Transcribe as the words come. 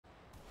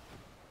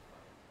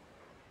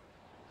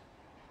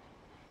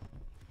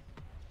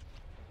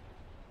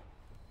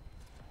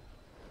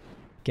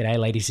G'day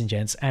ladies and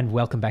gents, and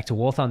welcome back to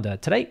War Thunder.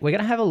 Today we're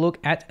going to have a look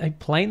at a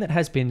plane that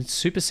has been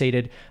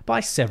superseded by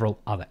several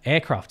other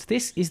aircraft.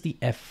 This is the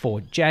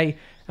F-4J,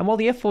 and while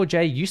the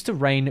F-4J used to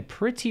reign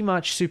pretty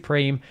much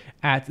supreme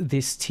at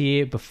this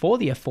tier before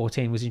the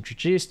F-14 was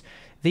introduced,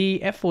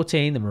 the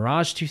F-14, the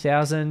Mirage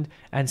 2000,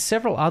 and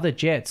several other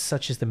jets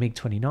such as the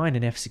MiG-29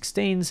 and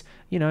F-16s,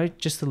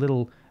 just a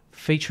little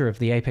feature of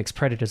the Apex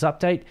Predators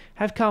update,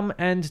 have come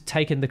and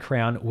taken the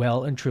crown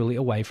well and truly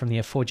away from the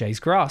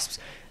F-4J's grasps.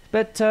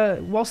 But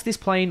whilst this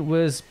plane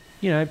was,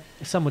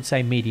 some would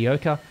say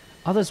mediocre,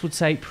 others would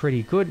say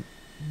pretty good,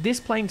 this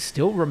plane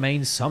still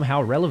remains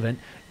somehow relevant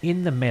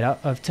in the meta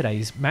of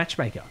today's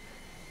matchmaker.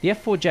 The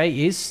F-4J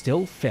is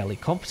still fairly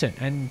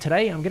competent, and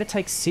today I'm going to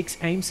take 6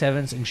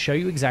 AIM-7s and show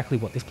you exactly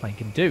what this plane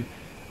can do.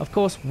 Of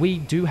course, we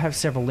do have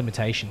several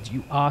limitations.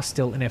 You are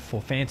still an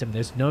F-4 Phantom.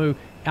 There's no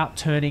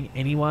outturning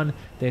anyone.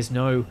 There's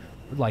no,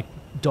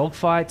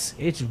 dogfights.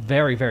 It's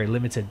very, very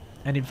limited.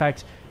 And in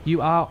fact, you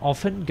are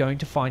often going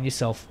to find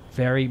yourself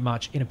very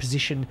much in a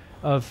position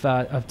of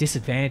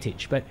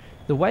disadvantage. But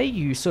the way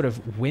you sort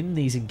of win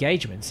these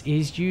engagements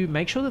is you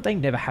make sure that they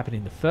never happen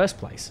in the first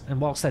place.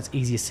 And whilst that's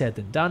easier said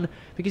than done,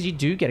 because you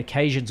do get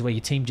occasions where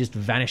your team just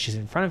vanishes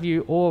in front of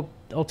you, or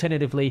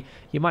alternatively,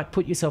 you might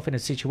put yourself in a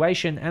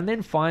situation and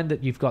then find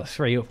that you've got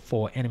 3 or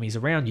 4 enemies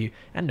around you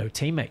and no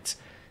teammates.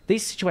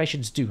 These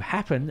situations do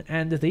happen,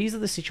 and these are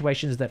the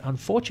situations that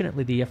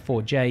unfortunately the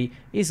F-4J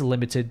is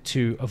limited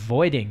to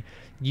avoiding.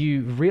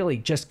 You really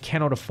just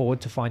cannot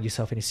afford to find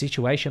yourself in a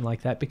situation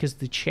like that because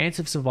the chance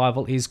of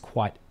survival is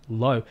quite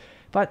low.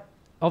 But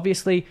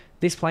obviously,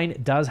 this plane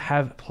does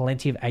have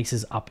plenty of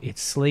aces up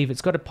its sleeve.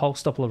 It's got a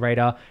pulse Doppler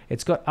radar.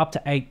 It's got up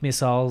to 8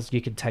 missiles.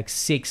 You can take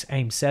 6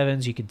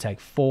 AIM-7s. You can take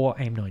 4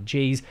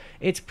 AIM-9Gs.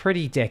 It's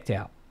pretty decked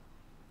out.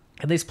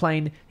 And this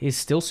plane is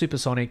still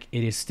supersonic.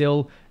 It is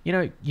still,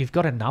 you've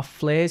got enough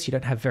flares. You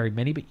don't have very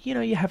many, but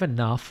you have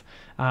enough.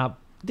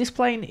 This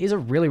plane is a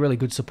really, really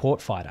good support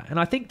fighter. And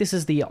I think this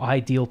is the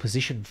ideal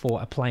position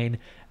for a plane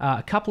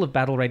a couple of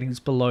battle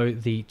ratings below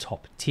the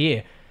top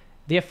tier.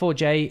 The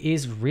F-4J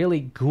is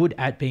really good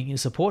at being a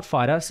support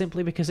fighter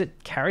simply because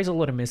it carries a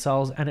lot of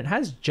missiles and it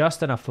has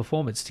just enough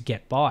performance to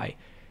get by.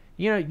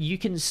 You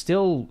can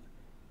still,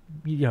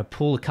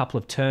 pull a couple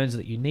of turns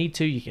that you need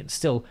to. You can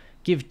still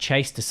give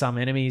chase to some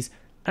enemies.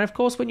 And of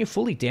course, when you're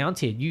fully down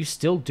tiered, you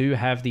still do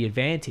have the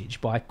advantage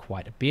by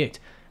quite a bit.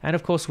 And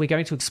of course, we're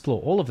going to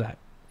explore all of that.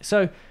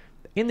 So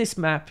in this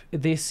map,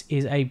 this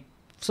is a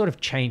sort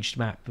of changed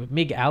map.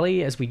 MiG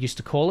Alley, as we used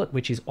to call it,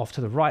 which is off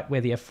to the right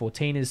where the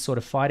F-14 is sort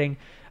of fighting,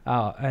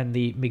 and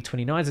the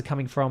MiG-29s are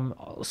coming from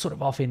sort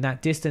of off in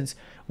that distance.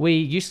 We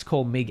used to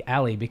call MiG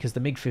Alley because the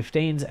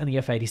MiG-15s and the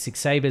F-86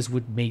 Sabres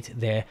would meet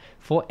there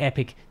for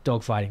epic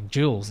dogfighting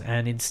duels.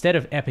 And instead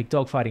of epic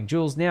dogfighting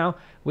duels, now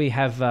we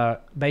have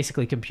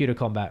basically computer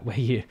combat where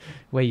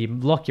you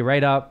lock your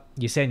radar,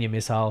 you send your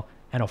missile,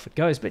 and off it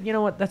goes. But you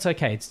know what? That's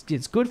okay.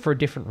 It's good for a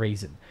different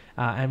reason.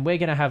 And we're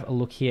going to have a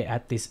look here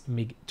at this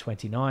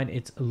MiG-29.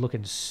 It's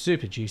looking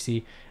super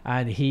juicy,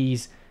 and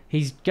he's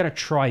going to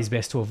try his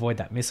best to avoid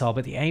that missile,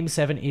 but the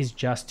AIM-7 is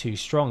just too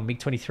strong.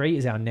 MiG-23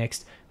 is our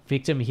next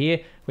victim here.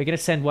 We're going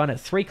to send one at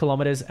 3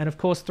 kilometers, and of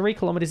course 3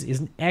 kilometers is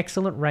an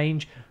excellent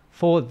range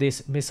for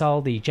this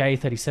missile. The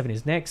JA-37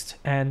 is next,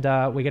 and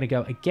we're going to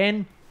go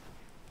again.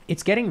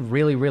 It's getting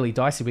really, really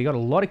dicey. We got a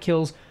lot of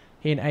kills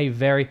in a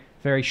very,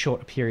 very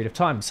short period of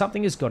time.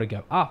 Something has got to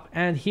go up,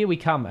 and here we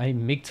come, a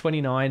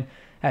MiG-29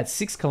 at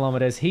 6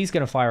 kilometers. He's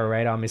going to fire a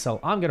radar missile.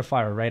 I'm going to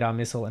fire a radar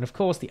missile, and of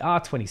course the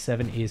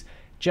R-27 is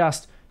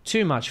just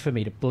too much for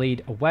me to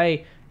bleed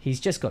away. He's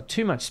just got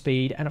too much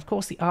speed, and of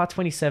course the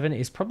R-27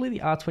 is probably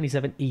the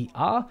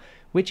R-27ER,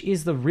 which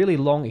is the really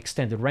long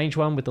extended range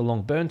one with the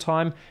long burn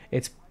time.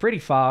 It's pretty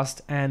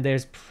fast, and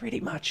there's pretty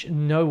much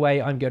no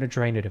way I'm going to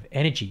drain it of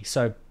energy,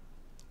 so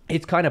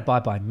it's kind of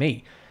bye-bye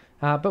me.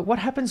 But what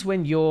happens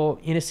when you're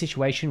in a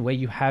situation where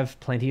you have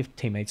plenty of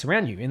teammates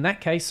around you? In that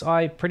case,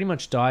 I pretty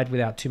much died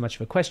without too much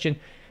of a question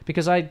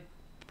because I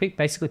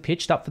basically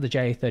pitched up for the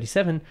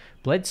JA-37,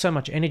 bled so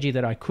much energy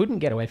that I couldn't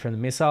get away from the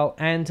missile,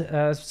 and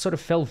sort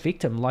of fell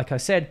victim, like I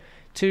said,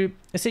 to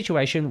a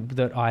situation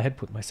that I had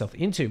put myself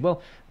into.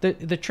 Well,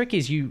 the trick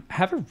is you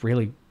have a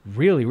really,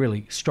 really,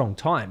 really strong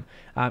time.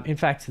 In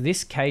fact,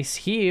 this case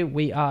here,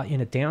 we are in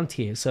a down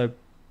tier, so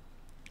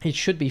it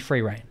should be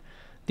free reign.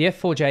 The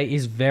F-4J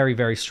is very,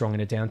 very strong in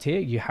a down tier.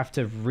 You have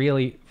to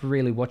really,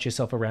 really watch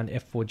yourself around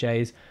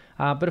F-4Js.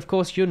 But of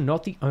course, you're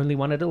not the only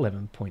one at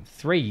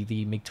 11.3.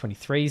 The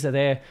MiG-23s are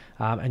there,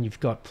 and you've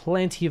got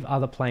plenty of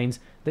other planes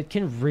that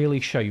can really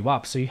show you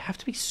up. So you have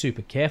to be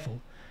super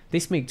careful.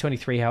 This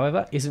MiG-23,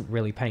 however, isn't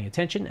really paying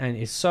attention and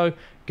is so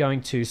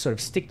going to sort of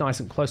stick nice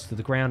and close to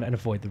the ground and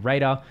avoid the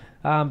radar.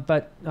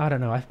 But I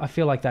don't know. I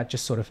feel like that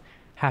just sort of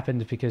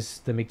happened because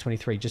the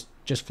MiG-23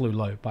 just flew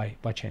low by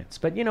chance.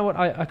 But you know what?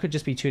 I could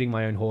just be tooting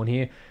my own horn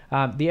here.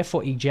 The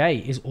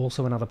F-4EJ is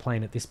also another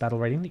plane at this battle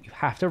rating that you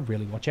have to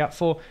really watch out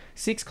for.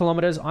 6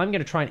 kilometers. I'm going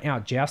to try and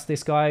outjoust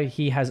this guy.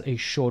 He has a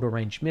shorter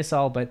range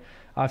missile, but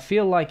I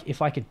feel like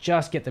if I could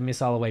just get the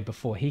missile away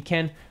before he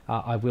can,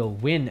 I will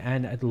win.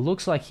 And it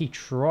looks like he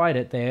tried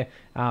it there,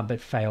 but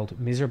failed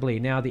miserably.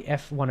 Now the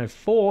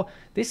F-104,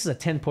 this is a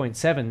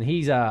 10.7.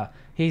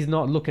 He's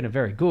not looking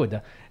very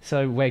good.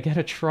 So we're going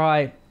to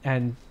try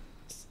and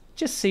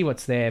just see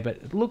what's there. But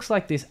it looks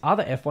like this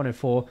other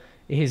F-104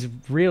 is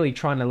really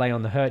trying to lay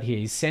on the hurt here.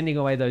 He's sending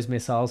away those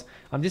missiles.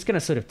 I'm just going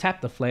to sort of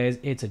tap the flares.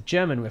 It's a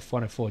German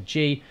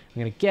F-104G.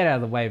 I'm going to get out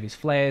of the way of his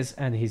flares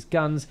and his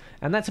guns,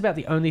 and that's about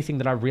the only thing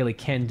that I really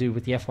can do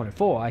with the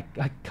F-104.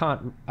 I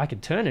can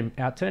out-turn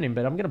him,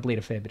 but I'm going to bleed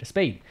a fair bit of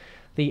speed.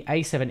 The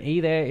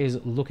A7E there is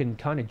looking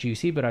kind of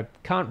juicy, but I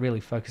can't really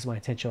focus my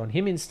attention on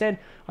him. Instead,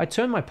 I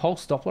turn my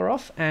pulse Doppler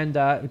off and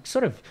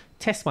sort of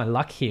test my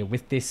luck here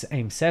with this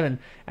AIM-7,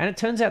 and it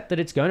turns out that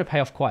it's going to pay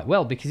off quite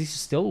well because he's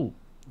still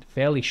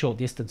fairly short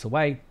distance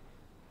away.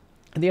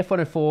 And the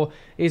F-104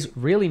 is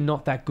really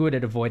not that good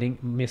at avoiding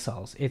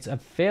missiles. It's a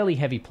fairly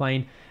heavy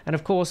plane, and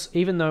of course,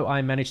 even though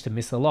I managed to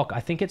miss the lock, I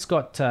think it's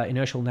got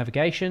inertial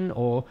navigation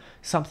or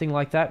something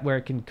like that, where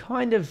it can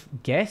kind of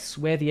guess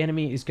where the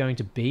enemy is going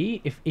to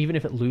be, even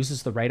if it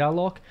loses the radar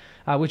lock,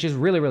 which is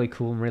really, really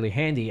cool and really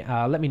handy.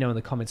 Let me know in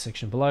the comments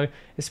section below,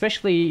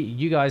 especially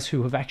you guys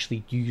who have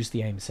actually used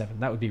the AIM-7.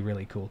 That would be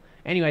really cool.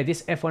 Anyway,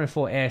 this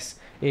F-104S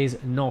is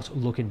not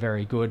looking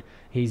very good.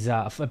 He's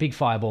a big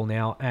fireball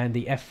now, and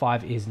the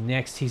F5 is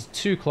next. He's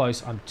too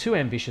close. I'm too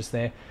ambitious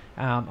there.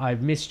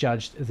 I've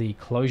misjudged the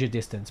closure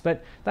distance,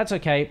 but that's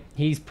okay.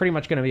 He's pretty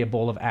much going to be a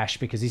ball of ash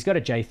because he's got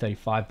a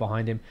J35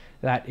 behind him.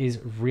 That is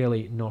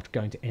really not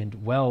going to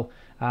end well.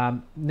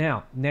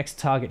 Now, next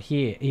target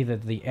here, either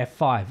the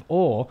F5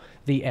 or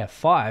the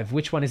F5.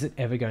 Which one is it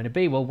ever going to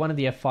be? Well, one of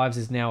the F5s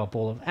is now a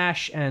ball of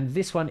ash, and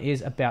this one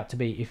is about to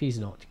be if he's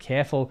not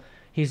careful.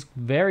 He's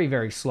very,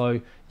 very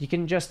slow. You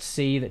can just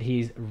see that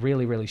he's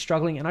really, really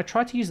struggling. And I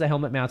tried to use the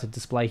helmet-mounted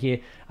display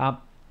here.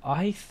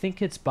 I think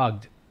it's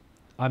bugged.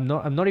 I'm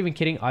not even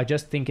kidding. I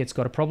just think it's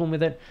got a problem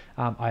with it.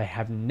 I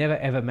have never,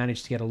 ever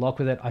managed to get a lock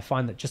with it. I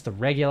find that just the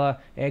regular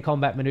air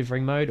combat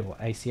maneuvering mode, or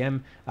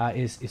ACM,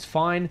 is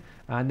fine.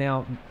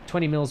 Now,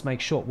 20 mils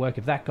makes short work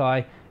of that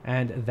guy,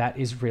 and that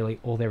is really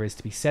all there is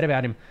to be said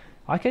about him.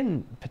 I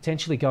can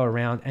potentially go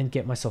around and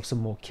get myself some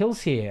more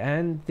kills here,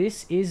 and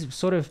this is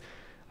sort of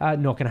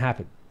not going to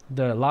happen.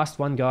 The last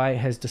one guy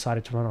has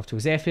decided to run off to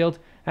his airfield,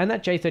 and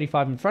that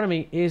J35 in front of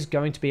me is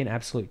going to be an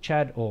absolute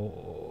Chad,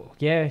 or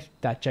yeah,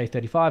 that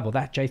J35 or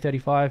that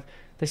J35.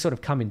 They sort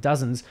of come in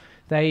dozens.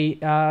 They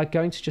are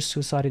going to just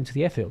suicide into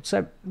the airfield.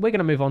 So we're going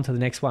to move on to the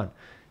next one.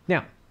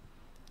 Now,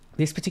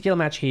 this particular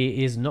match here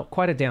is not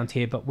quite a down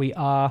tier, but we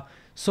are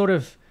sort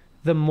of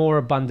the more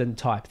abundant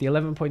type. The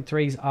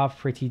 11.3s are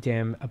pretty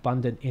damn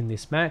abundant in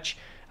this match.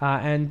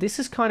 And this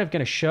is kind of going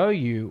to show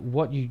you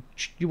what you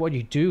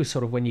do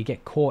sort of when you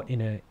get caught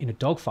in a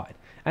dogfight.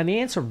 And the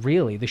answer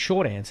really, the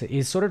short answer,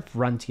 is sort of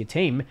run to your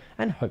team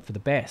and hope for the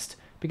best,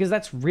 because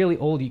that's really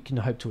all you can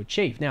hope to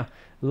achieve. Now,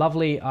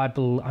 Lovely,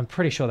 I'm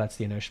pretty sure that's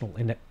the inertial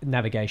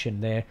navigation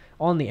there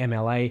on the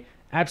MLA,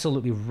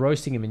 absolutely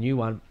roasting him a new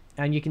one.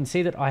 And you can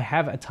see that I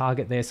have a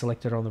target there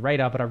selected on the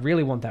radar, but I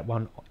really want that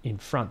one in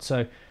front. So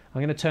I'm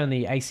going to turn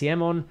the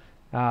ACM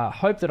on,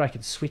 hope that I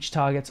can switch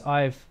targets.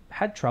 I've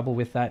had trouble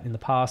with that in the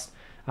past,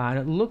 and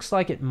it looks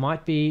like it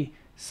might be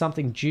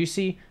something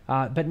juicy,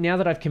 but now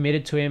that I've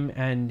committed to him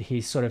and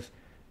he's sort of,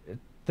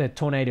 the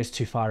tornado's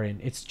too far in,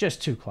 it's just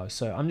too close.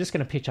 So I'm just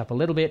going to pitch up a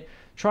little bit,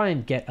 try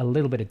and get a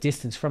little bit of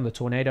distance from the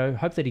tornado,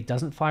 hope that he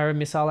doesn't fire a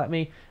missile at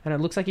me, and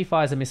it looks like he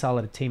fires a missile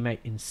at a teammate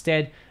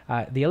instead.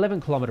 The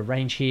 11-kilometer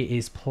range here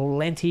is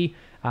plenty,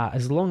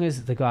 as long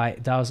as the guy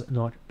does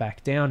not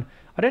back down.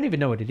 I don't even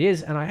know what it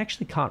is, and I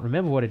actually can't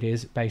remember what it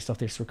is based off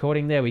this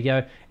recording. There we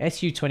go,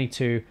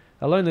 Su-22,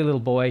 a lonely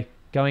little boy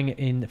going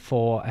in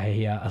for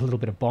a little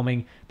bit of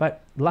bombing,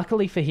 but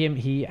luckily for him,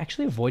 he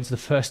actually avoids the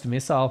first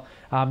missile.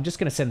 I'm just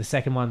going to send the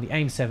second one. The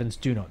AIM-7s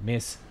do not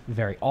miss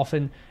very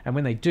often, and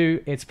when they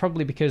do, it's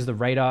probably because the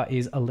radar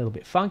is a little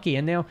bit funky.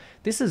 And now,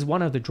 this is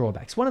one of the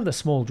drawbacks, one of the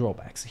small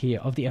drawbacks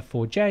here of the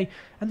F-4J,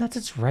 and that's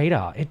its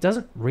radar. It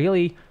doesn't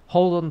really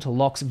hold on to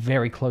locks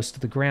very close to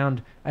the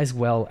ground as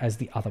well as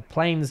the other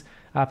planes,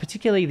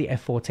 particularly the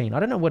F-14. I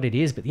don't know what it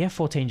is, but the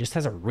F-14 just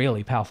has a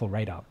really powerful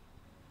radar.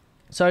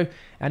 So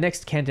our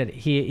next candidate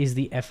here is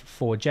the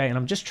F-4J, and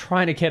I'm just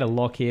trying to get a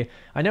lock here.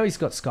 I know he's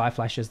got sky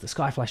flashes. The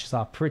sky flashes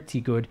are pretty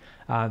good.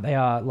 They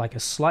are like a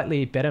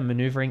slightly better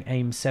maneuvering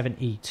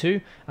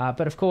AIM-7E2,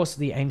 but of course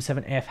the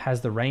AIM-7F has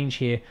the range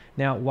here.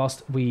 Now,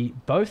 whilst we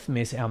both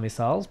miss our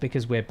missiles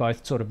because we're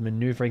both sort of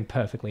maneuvering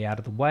perfectly out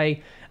of the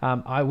way,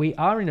 we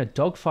are in a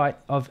dogfight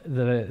of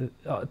to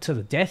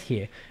the death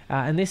here.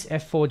 And this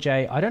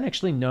F-4J, I don't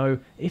actually know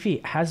if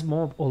he has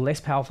more or less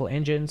powerful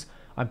engines.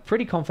 I'm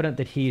pretty confident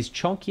that he is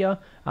chonkier,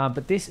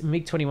 but this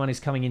MiG-21 is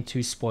coming in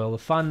to spoil the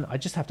fun. I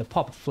just have to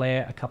pop a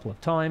flare a couple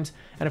of times.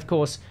 And of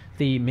course,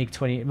 the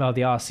MiG-20, well,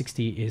 the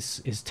R60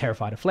 is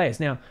terrified of flares.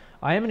 Now,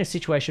 I am in a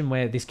situation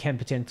where this can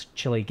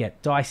potentially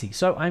get dicey,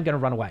 so I'm going to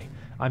run away.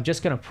 I'm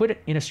just going to put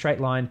it in a straight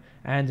line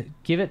and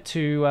give it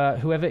to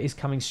whoever is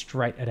coming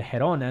straight at a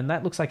head-on, and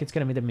that looks like it's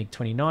going to be the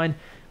MiG-29.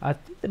 I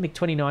think the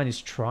MiG-29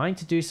 is trying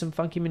to do some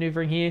funky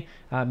maneuvering here.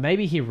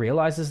 Maybe he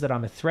realizes that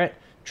I'm a threat,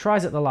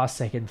 tries at the last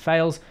second,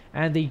 fails,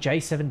 and the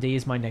J7D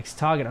is my next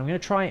target. I'm going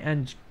to try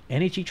and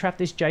energy trap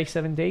this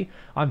J7D.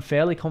 I'm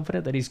fairly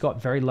confident that he's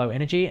got very low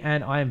energy,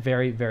 and I am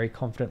very, very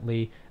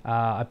confidently,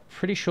 I'm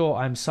pretty sure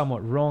I'm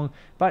somewhat wrong,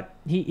 but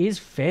he is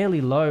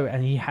fairly low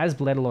and he has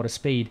bled a lot of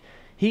speed.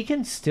 He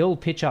can still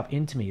pitch up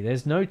into me.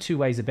 There's no two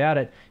ways about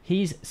it.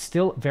 He's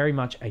still very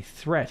much a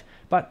threat,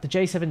 but the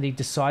J7D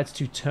decides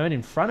to turn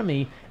in front of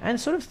me and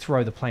sort of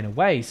throw the plane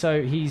away.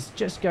 So he's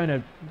just going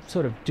to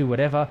sort of do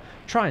whatever,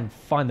 try and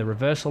find the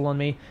reversal on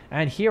me.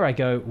 And here I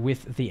go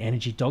with the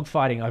energy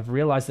dogfighting. I've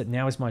realized that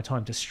now is my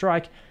time to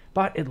strike,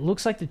 but it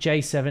looks like the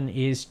J7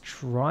 is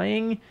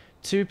trying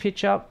to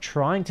pitch up,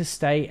 trying to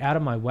stay out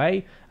of my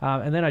way,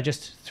 and then I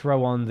just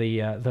throw on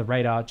the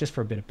radar just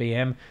for a bit of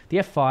BM. The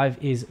F5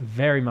 is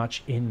very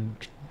much in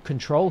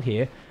control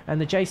here,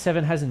 and the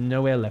J7 has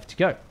nowhere left to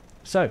go.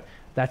 So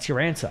that's your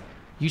answer.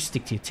 You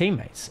stick to your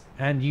teammates,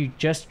 and you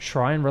just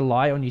try and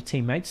rely on your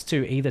teammates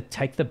to either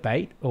take the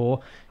bait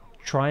or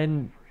try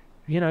and,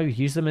 you know,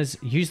 use them as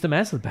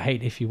the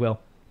bait, if you will.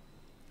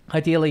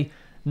 Ideally,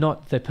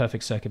 not the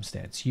perfect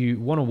circumstance. You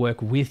want to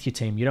work with your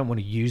team. You don't want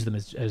to use them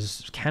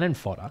as cannon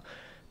fodder.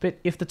 But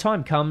if the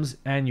time comes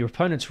and your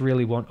opponents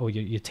really want, or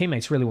your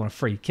teammates really want a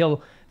free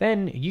kill,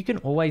 then you can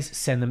always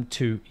send them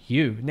to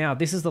you. Now,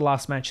 this is the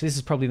last match. This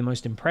is probably the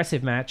most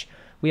impressive match.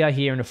 We are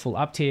here in a full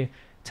up tier.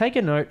 Take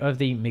a note of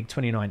the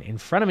MiG-29 in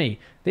front of me.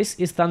 This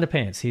is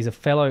Thunderpants. He's a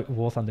fellow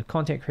War Thunder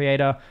content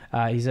creator.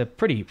 He's a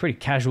pretty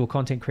casual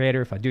content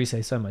creator, if I do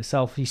say so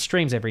myself. He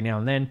streams every now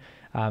and then.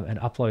 And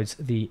uploads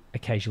the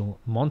occasional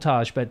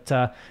montage.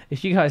 But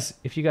if you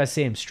guys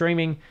see him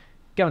streaming,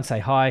 go and say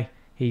hi.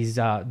 He's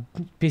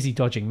busy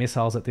dodging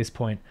missiles at this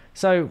point.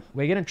 So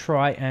we're going to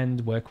try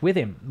and work with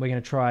him. We're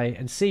going to try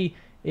and see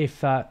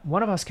if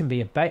one of us can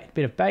be a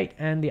bit of bait,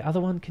 and the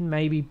other one can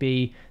maybe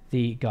be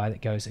the guy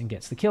that goes and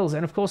gets the kills.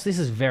 And of course, this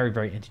is very,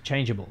 very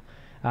interchangeable.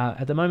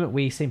 At the moment,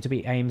 we seem to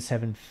be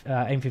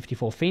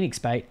AIM-54 Phoenix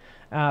bait,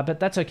 but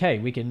that's okay.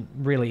 We can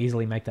really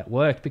easily make that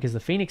work because the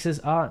Phoenixes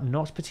are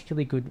not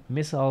particularly good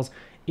missiles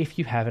if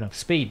you have enough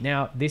speed.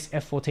 Now, this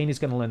F-14 is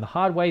going to learn the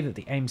hard way that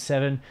the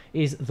AIM-7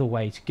 is the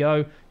way to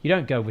go. You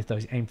don't go with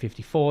those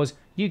AIM-54s,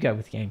 you go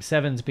with the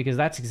AIM-7s because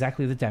that's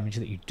exactly the damage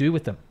that you do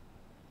with them.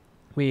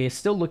 We're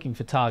still looking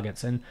for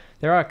targets, and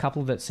there are a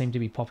couple that seem to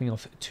be popping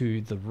off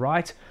to the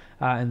right,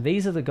 and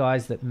these are the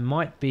guys that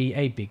might be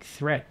a big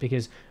threat,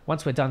 because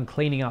once we're done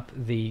cleaning up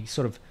the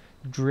sort of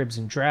dribs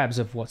and drabs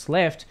of what's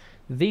left,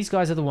 these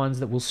guys are the ones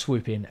that will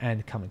swoop in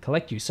and come and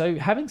collect you. So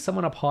having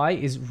someone up high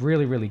is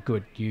really, really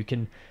good. You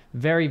can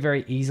very,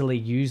 very easily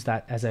use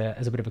that as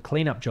a bit of a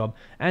cleanup job,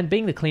 and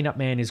being the cleanup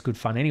man is good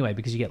fun anyway,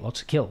 because you get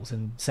lots of kills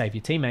and save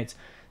your teammates.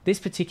 This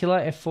particular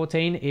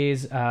F-14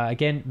 is,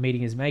 again,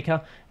 meeting his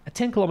maker. A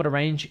 10-kilometer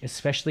range,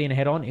 especially in a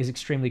head-on, is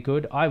extremely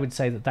good. I would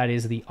say that that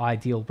is the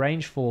ideal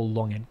range for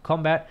long-end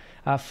combat.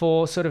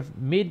 For sort of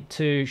mid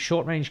to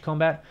short-range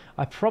combat,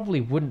 I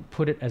probably wouldn't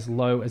put it as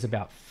low as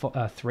about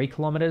 3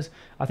 kilometers.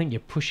 I think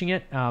you're pushing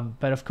it,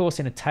 but of course,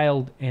 in a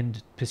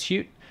tailed-end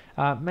pursuit,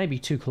 maybe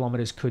 2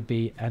 kilometers could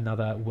be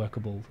another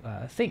workable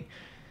thing.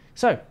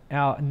 So,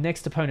 our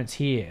next opponent's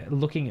here,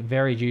 looking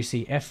very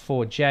juicy,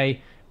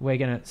 F-4J. We're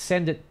going to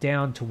send it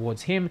down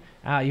towards him.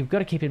 You've got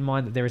to keep in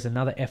mind that there is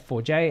another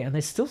F-4J, and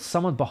there's still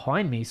someone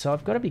behind me, so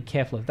I've got to be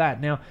careful of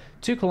that. Now,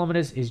 2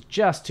 kilometers is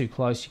just too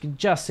close. You can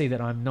just see that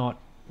I'm not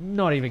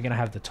even going to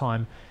have the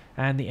time,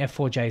 and the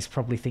F-4J is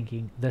probably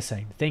thinking the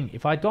same thing.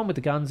 If I'd gone with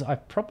the guns, I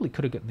probably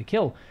could have gotten the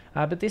kill,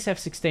 but this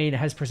F-16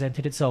 has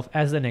presented itself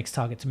as the next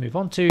target to move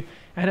on to,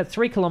 and at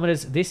 3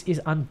 kilometers, this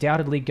is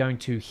undoubtedly going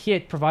to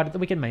hit, provided that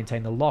we can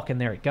maintain the lock, and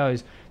there it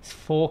goes. It's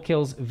 4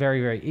 kills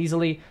very, very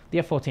easily. The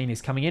F-14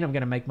 is coming in. I'm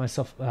going to make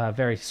myself a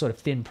very sort of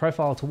thin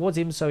profile towards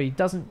him, so he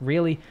doesn't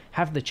really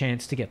have the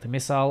chance to get the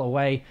missile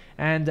away,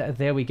 and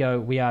there we go.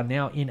 We are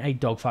now in a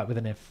dogfight with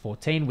an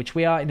F-14, which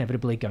we are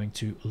inevitably going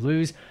to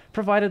lose,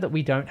 provided that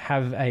we don't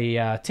have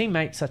a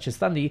teammate such as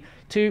Thundy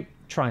to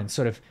try and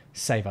sort of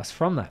save us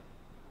from that.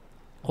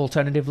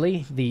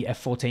 Alternatively, the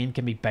F-14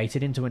 can be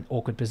baited into an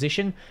awkward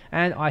position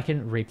and I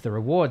can reap the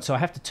reward. So I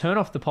have to turn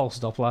off the pulse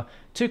Doppler,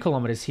 2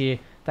 kilometers here.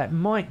 That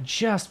might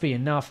just be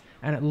enough,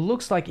 and it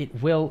looks like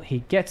it will.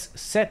 He gets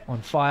set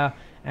on fire,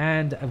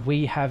 and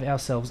we have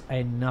ourselves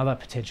another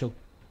potential...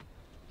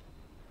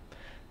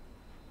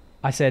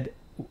 I said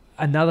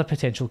another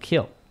potential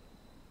kill.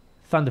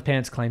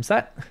 Thunderpants claims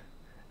that,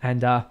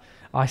 and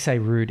I say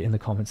rude in the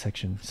comment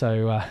section.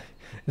 So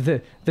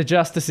the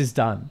justice is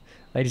done.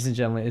 Ladies and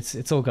gentlemen,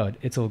 it's all good.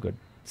 It's all good.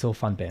 It's all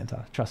fun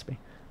banter. Trust me.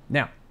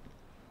 Now,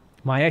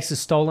 my ace is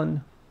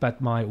stolen,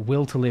 but my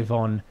will to live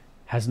on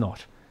has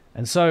not.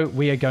 And so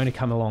we are going to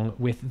come along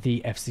with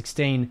the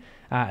F-16.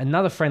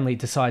 Another friendly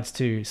decides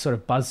to sort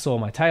of buzzsaw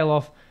my tail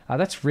off.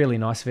 That's really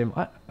nice of him.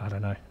 I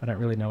don't know. I don't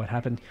really know what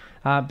happened.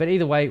 But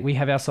either way, we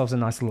have ourselves a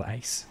nice little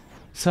ace.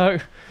 So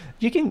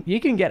you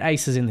can get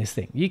aces in this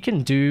thing. You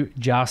can do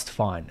just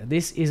fine.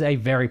 This is a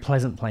very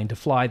pleasant plane to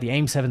fly. The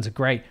AIM-7s are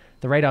great.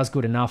 The radar's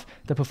good enough.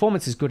 The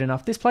performance is good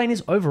enough. This plane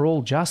is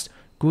overall just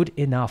good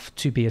enough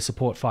to be a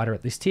support fighter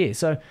at this tier.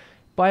 So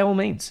by all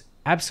means,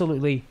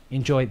 absolutely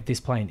enjoy this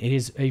plane. It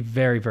is a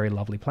very, very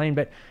lovely plane.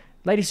 But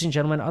ladies and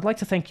gentlemen, I'd like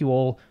to thank you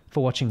all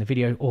for watching the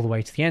video all the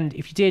way to the end.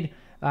 If you did,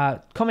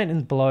 comment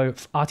in below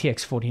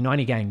RTX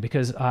 4090 gang,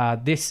 because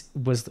this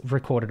was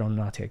recorded on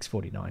an RTX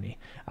 4090.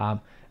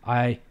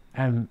 I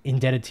am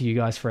indebted to you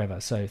guys forever.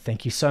 So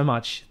thank you so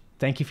much.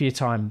 Thank you for your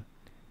time.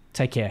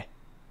 Take care.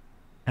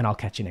 And I'll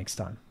catch you next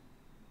time.